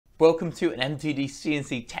Welcome to an MTD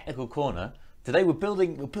CNC Technical Corner. Today we're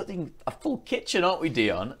building a full kitchen, aren't we,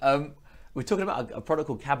 Dion? We're talking about a product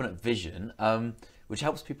called Cabinet Vision, which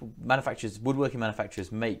helps woodworking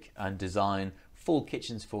manufacturers make and design full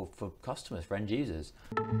kitchens for customers, for end users.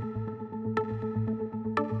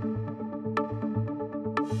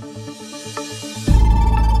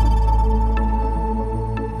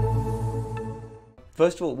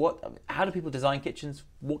 First of all, how do people design kitchens?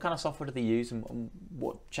 What kind of software do they use, and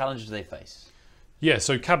what challenges do they face? Yeah,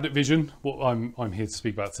 so Cabinet Vision, what I'm here to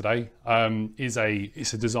speak about today, it's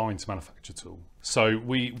a design to manufacture tool. So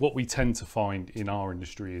what we tend to find in our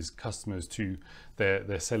industry is customers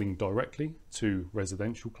they're selling directly to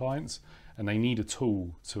residential clients, and they need a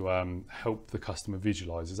tool to help the customer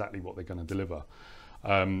visualize exactly what they're going to deliver.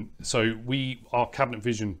 So our Cabinet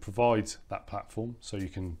Vision provides that platform, so you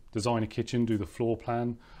can design a kitchen, do the floor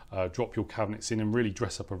plan, drop your cabinets in and really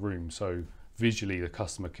dress up a room so visually the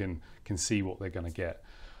customer can see what they're going to get.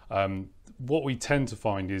 What we tend to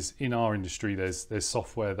find is in our industry there's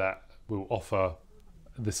software that will offer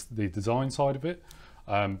the design side of it,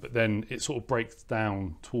 but then it sort of breaks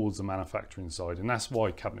down towards the manufacturing side, and that's why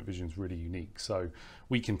Cabinet Vision is really unique. So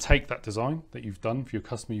we can take that design that you've done for your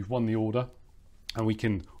customer, you've won the order, and we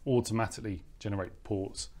can automatically generate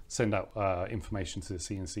reports, send out information to the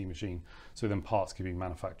CNC machine, so then parts can be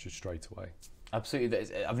manufactured straight away.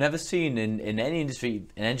 Absolutely. I've never seen in any industry,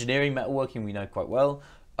 in engineering, metalworking we know quite well,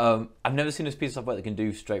 I've never seen this piece of software that can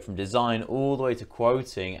do straight from design all the way to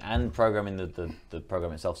quoting and programming the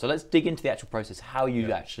program itself. So let's dig into the actual process, how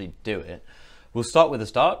you actually do it. We'll start with the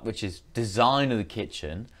start, which is design of the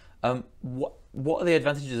kitchen. What are the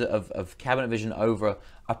advantages of Cabinet Vision over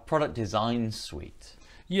a product design suite?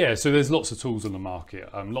 Yeah, so there's lots of tools on the market,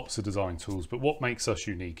 lots of design tools, but what makes us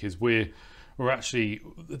unique is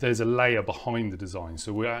there's a layer behind the design,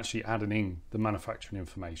 so we're actually adding in the manufacturing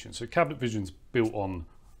information. So Cabinet Vision's built on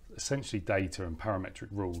essentially data and parametric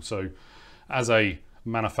rules. So as a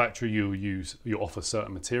manufacturer, you'll offer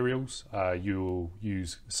certain materials, you'll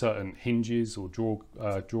use certain hinges or drawer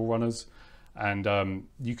runners, and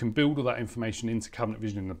you can build all that information into Cabinet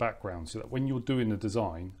Vision in the background, so that when you're doing the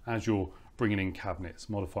design, as you're bringing in cabinets,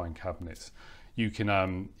 modifying cabinets, you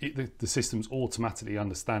can the system's automatically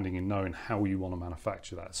understanding and knowing how you want to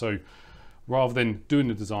manufacture that. So rather than doing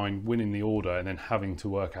the design, winning the order, and then having to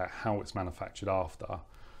work out how it's manufactured after,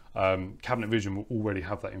 Cabinet Vision will already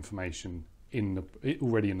have that information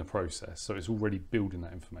already in the process, so it's already building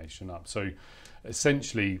that information up. So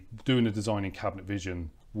essentially doing the design in Cabinet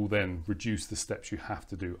Vision will then reduce the steps you have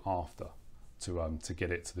to do after to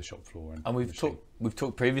get it to the shop floor. And we've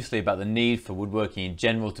talked previously about the need for woodworking in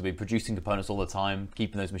general to be producing components all the time,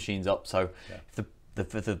 keeping those machines up. So if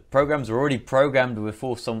the programs are already programmed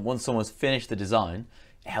before once someone's finished the design,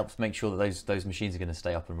 it helps make sure that those machines are going to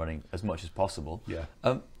stay up and running as much as possible. Yeah.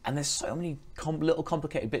 And there's so many little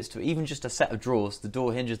complicated bits to it, even just a set of drawers, the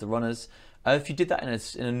door hinges, the runners. If you did that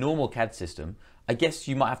in a normal CAD system, I guess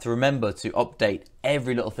you might have to remember to update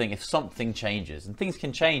every little thing if something changes, and things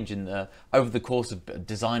can change over the course of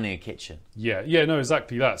designing a kitchen. Yeah, no,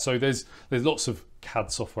 exactly that. So there's lots of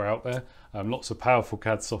CAD software out there, lots of powerful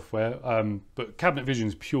CAD software, but Cabinet Vision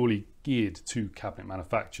is purely geared to cabinet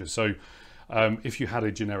manufacturers. So if you had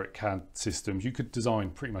a generic CAD system, you could design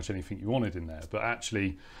pretty much anything you wanted in there, but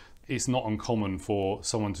actually it's not uncommon for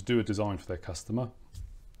someone to do a design for their customer.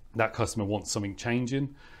 That customer wants something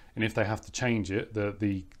changing, and if they have to change it,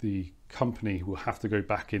 the company will have to go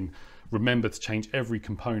back and remember to change every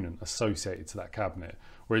component associated to that cabinet.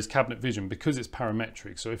 Whereas Cabinet Vision, because it's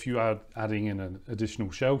parametric, so if you are adding in an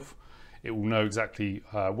additional shelf, it will know exactly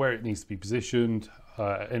where it needs to be positioned,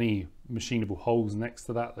 any machinable holes next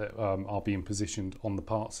to that are being positioned on the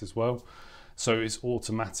parts as well. So it's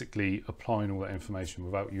automatically applying all that information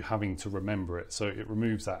without you having to remember it. So it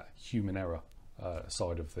removes that human error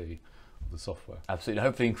side of the software. Absolutely.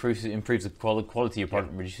 Hopefully improves the quality of your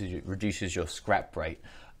product, and reduces your scrap rate.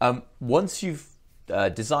 Once you've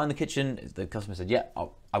designed the kitchen, the customer said, yeah,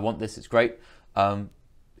 I want this, it's great.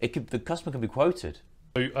 The customer can be quoted.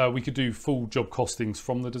 So we could do full job costings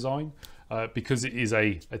from the design. Because it is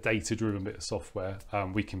a data-driven bit of software,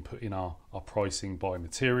 we can put in our pricing by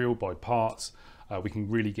material, by parts. We can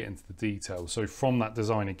really get into the details. So from that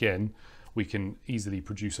design again, we can easily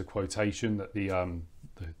produce a quotation that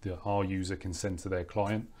our user can send to their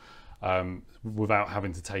client without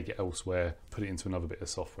having to take it elsewhere, put it into another bit of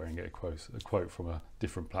software and get a quote from a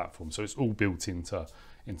different platform. So it's all built into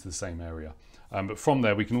the same area. But from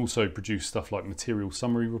there, we can also produce stuff like material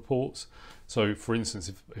summary reports. So for instance,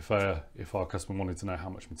 if our customer wanted to know how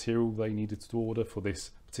much material they needed to order for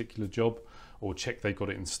this particular job, or check they got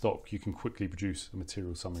it in stock, you can quickly produce a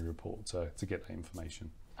material summary report to get that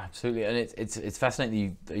information. Absolutely, and it's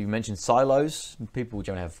fascinating that you mentioned silos. People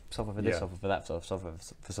generally have software for this, software for that, software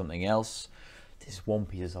for something else. This is one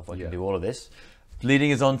piece of software can do all of this.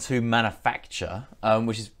 Leading us on to manufacture,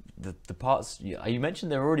 which is the parts you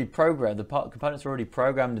mentioned. They're already programmed. The components are already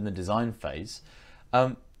programmed in the design phase.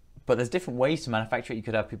 But there's different ways to manufacture it. You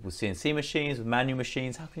could have people with CNC machines, with manual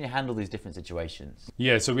machines. How can you handle these different situations?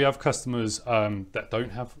 Yeah, so we have customers that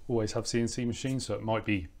don't always have CNC machines, so it might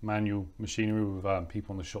be manual machinery with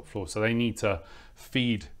people on the shop floor. So they need to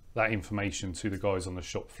feed that information to the guys on the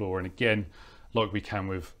shop floor. And again, like we can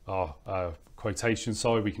with our quotation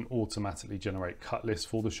side, we can automatically generate cut lists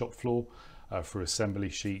for the shop floor through assembly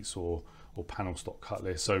sheets or panel stock cut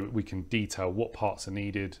lists. So we can detail what parts are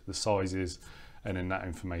needed, the sizes, and then that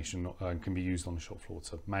information can be used on the shop floor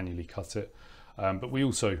to manually cut it. But we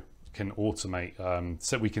also can automate,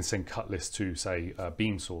 so we can send cut lists to, say,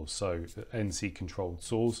 beam saws, so NC controlled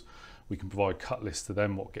saws. We can provide cut lists to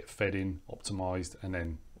them, what get fed in, optimized, and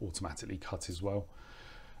then automatically cut as well.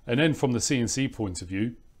 And then from the CNC point of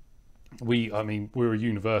view, we're a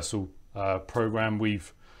universal program.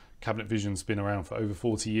 Cabinet Vision's been around for over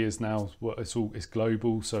 40 years now. It's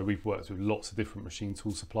global, so we've worked with lots of different machine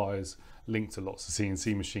tool suppliers, linked to lots of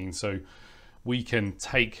CNC machines. So we can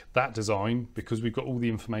take that design, because we've got all the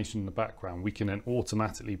information in the background, we can then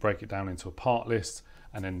automatically break it down into a part list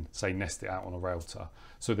and then say nest it out on a router.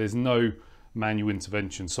 So there's no manual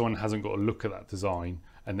intervention. Someone hasn't got to look at that design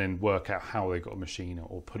and then work out how they got a machine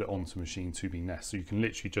or put it onto a machine to be nest. So you can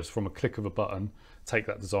literally just from a click of a button, take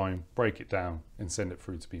that design, break it down and send it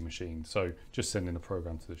through to be machined. So just sending the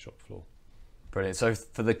program to the shop floor. Brilliant. So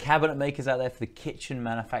for the cabinet makers out there, for the kitchen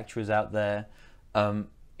manufacturers out there,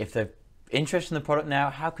 if they're interested in the product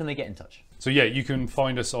now, how can they get in touch? So yeah, you can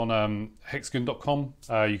find us on hexagon.com.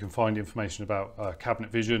 You can find information about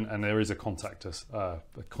Cabinet Vision, and there is a contact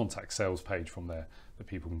contact sales page from there that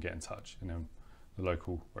people can get in touch, and then the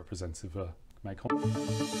local representative may contact.